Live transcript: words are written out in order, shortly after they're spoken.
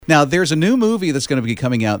Now, there's a new movie that's going to be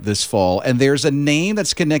coming out this fall, and there's a name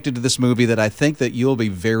that's connected to this movie that I think that you'll be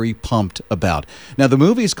very pumped about. Now, the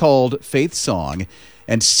movie is called Faith Song,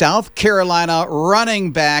 and South Carolina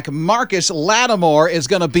running back Marcus Lattimore is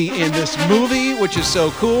going to be in this movie, which is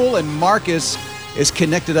so cool, and Marcus is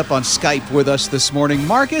connected up on Skype with us this morning.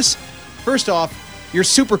 Marcus, first off, you're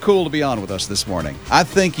super cool to be on with us this morning. I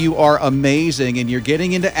think you are amazing, and you're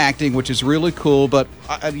getting into acting, which is really cool. But,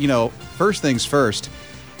 first things first,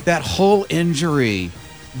 that whole injury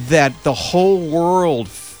that the whole world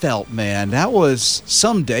felt, man, that was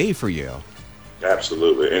some day for you.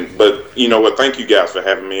 Absolutely. But you know what? Thank you guys for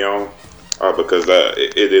having me on because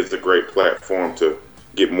it is a great platform to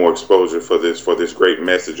get more exposure for this great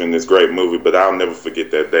message and this great movie. But I'll never forget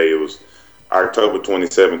that day. It was October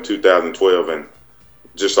 27, 2012, and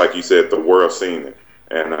just like you said, the world seen it,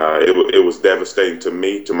 and it was devastating to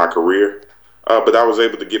me, to my career. But I was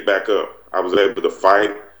able to get back up. I was able to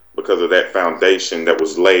fight because of that foundation that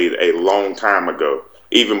was laid a long time ago,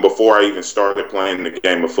 even before I even started playing the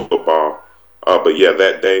game of football. But yeah,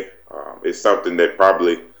 that day is something that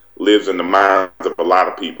probably lives in the minds of a lot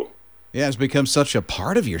of people. Yeah, it's become such a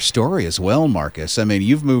part of your story as well, Marcus. I mean,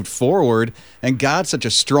 you've moved forward, and God's such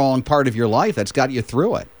a strong part of your life that's got you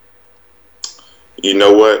through it. You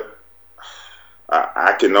know what?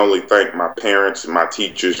 I can only thank my parents, my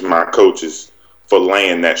teachers, my coaches for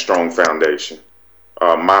laying that strong foundation.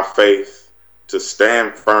 My faith to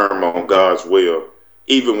stand firm on God's will,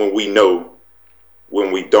 even when we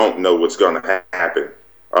don't know what's going to happen,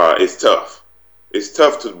 it's tough. It's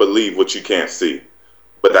tough to believe what you can't see.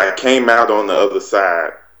 But I came out on the other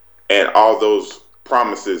side, and all those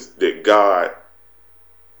promises that God,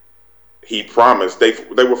 He promised, they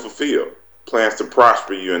were fulfilled. Plans to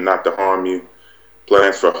prosper you and not to harm you.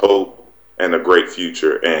 Plans for hope and a great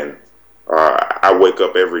future. And I wake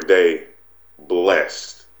up every day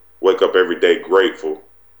blessed. Wake up every day grateful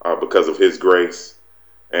because of His grace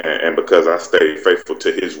and because I stay faithful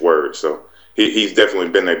to His word. So He's definitely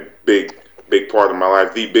been a big part of my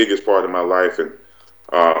life, the biggest part of my life. And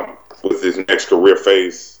with this next career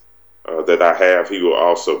phase that I have, He will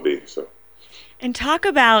also be. So. And talk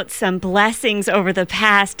about some blessings over the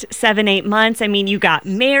past 7-8 months. I mean, you got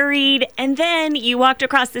married, and then you walked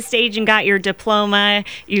across the stage and got your diploma.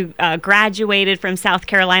 You graduated from South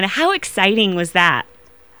Carolina. How exciting was that?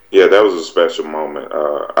 Yeah, that was a special moment.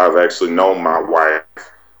 I've actually known my wife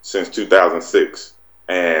since 2006,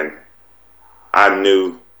 and I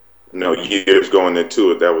knew, years going into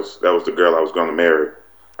it, that was the girl I was going to marry.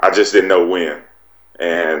 I just didn't know when,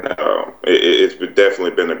 and it's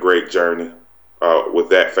definitely been a great journey. With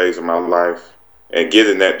that phase of my life and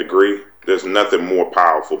getting that degree, there's nothing more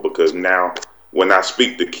powerful because now when I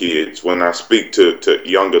speak to kids, when I speak to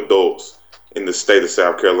young adults in the state of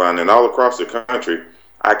South Carolina and all across the country,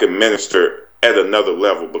 I can minister at another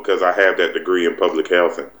level because I have that degree in public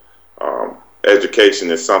health. And education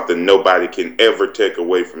is something nobody can ever take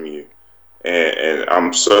away from you. And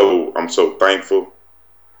I'm so thankful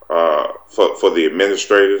for the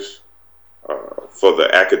administrators, for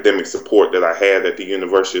the academic support that I had at the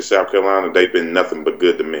University of South Carolina. They've been nothing but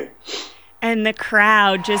good to me. And the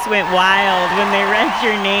crowd just went wild when they read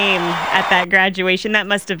your name at that graduation. That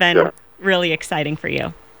must have been really exciting for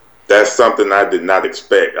you. That's something I did not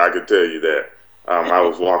expect. I can tell you that. I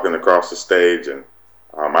was walking across the stage and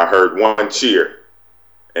I heard one cheer,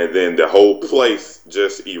 and then the whole place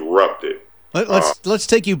just erupted. Let's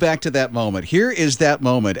take you back to that moment. Here is that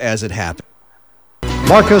moment as it happened.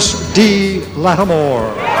 Marcus D. Lattimore.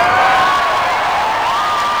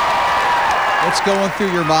 What's going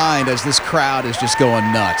through your mind as this crowd is just going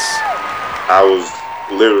nuts? I was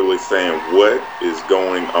literally saying, what is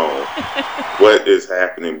going on? What is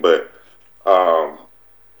happening? But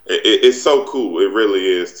it's so cool. It really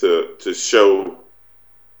is to show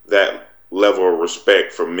that level of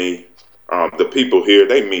respect for me. The people here,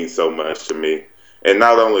 they mean so much to me. And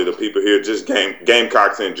not only the people here, just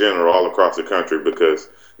Gamecocks in general all across the country, because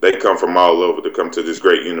they come from all over to come to this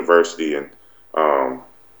great university. And,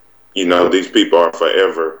 these people are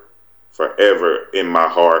forever in my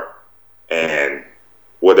heart. And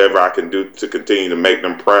whatever I can do to continue to make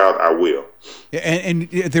them proud, I will. And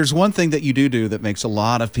there's one thing that you do that makes a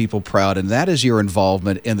lot of people proud, and that is your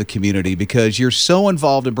involvement in the community, because you're so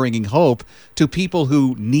involved in bringing hope to people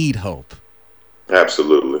who need hope.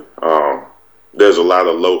 Absolutely. There's a lot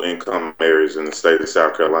of low-income areas in the state of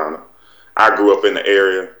South Carolina. I grew up in an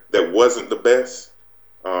area that wasn't the best.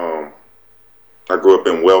 I grew up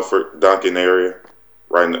in Welford, Duncan area,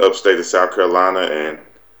 right in the upstate of South Carolina. And,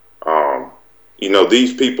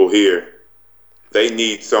 these people here, they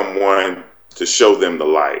need someone to show them the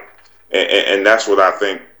light. And that's what I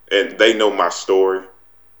think and they know my story.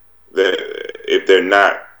 That if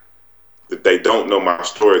they don't know my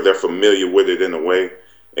story, they're familiar with it in a way,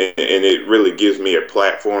 and it really gives me a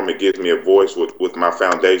platform. It gives me a voice with my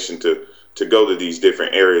foundation to go to these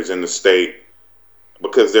different areas in the state,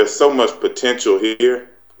 because there's so much potential here.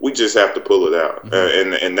 We just have to pull it out,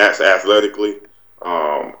 and that's athletically,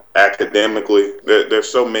 academically. There's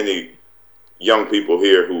so many young people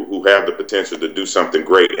here who have the potential to do something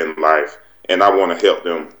great in life, and I want to help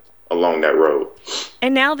them along that road.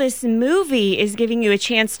 And now this movie is giving you a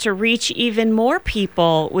chance to reach even more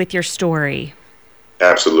people with your story.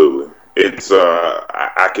 Absolutely. It's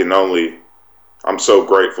I'm so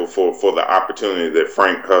grateful for the opportunity that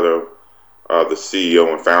Frank Hutto, the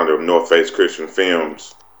CEO and founder of North Face Christian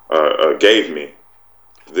Films, gave me.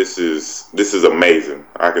 This is amazing.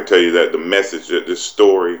 I can tell you that the message that this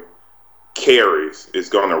story carries is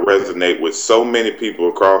going to resonate with so many people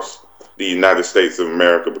across the United States of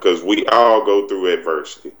America, because we all go through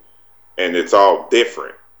adversity, and it's all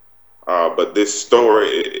different. But this story,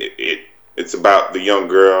 it's about the young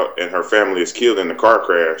girl and her family is killed in the car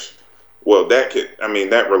crash. Well,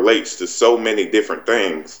 that relates to so many different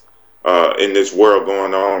things in this world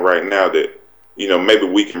going on right now that, maybe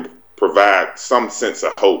we can provide some sense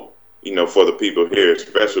of hope, for the people here,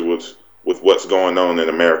 especially with what's going on in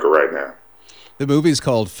America right now. The movie's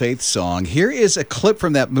called Faith Song. Here is a clip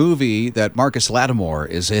from that movie that Marcus Lattimore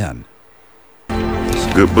is in. It's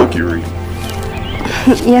a good book you read.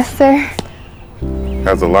 Yes, sir.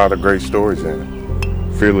 Has a lot of great stories in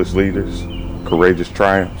it. Fearless leaders, courageous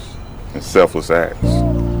triumphs, and selfless acts.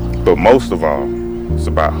 But most of all, it's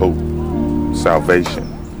about hope, salvation,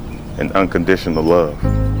 and unconditional love.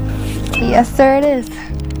 Yes, sir, it is.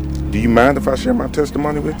 Do you mind if I share my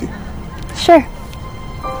testimony with you? Sure.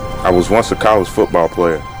 I was once a college football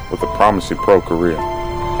player with a promising pro career.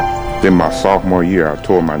 Then my sophomore year, I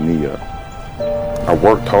tore my knee up. I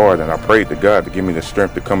worked hard and I prayed to God to give me the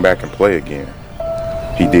strength to come back and play again.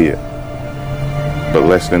 He did. But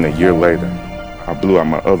less than a year later, I blew out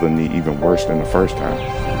my other knee even worse than the first time.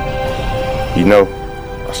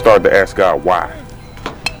 I started to ask God why.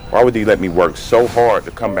 Why would he let me work so hard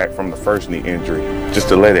to come back from the first knee injury just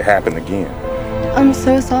to let it happen again? I'm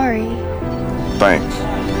so sorry. Thanks.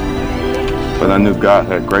 But I knew God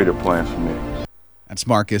had greater plans for me. That's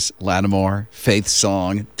Marcus Lattimore, Faith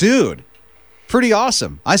Song. Dude, pretty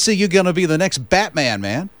awesome. I see you going to be the next Batman,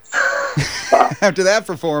 man. After that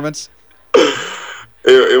performance.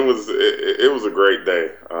 It was a great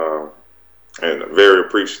day. And very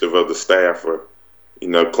appreciative of the staff for,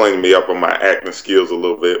 cleaning me up on my acting skills a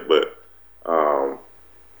little bit. But,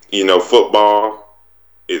 football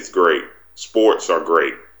is great. Sports are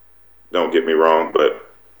great. Don't get me wrong, but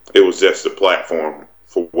it was just a platform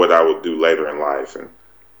for what I would do later in life, and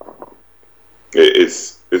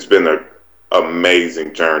it's been an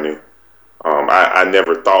amazing journey. I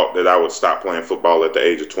never thought that I would stop playing football at the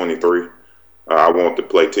age of 23. I wanted to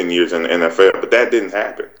play 10 years in the NFL, but that didn't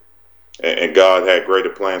happen. And God had greater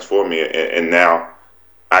plans for me, and now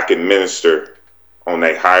I can minister on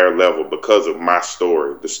a higher level because of my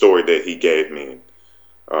story, the story that he gave me.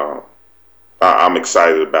 I'm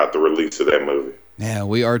excited about the release of that movie. Yeah,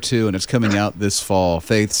 we are too, and it's coming out this fall,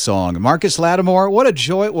 Faith Song. Marcus Lattimore, what a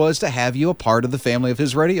joy it was to have you a part of the family of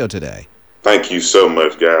his radio today. Thank you so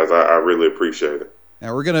much, guys. I really appreciate it.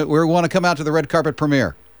 Now we want to come out to the red carpet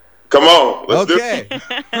premiere. Come on, let's do it.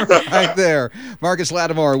 Okay. Right there. Marcus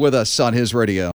Lattimore with us on his radio.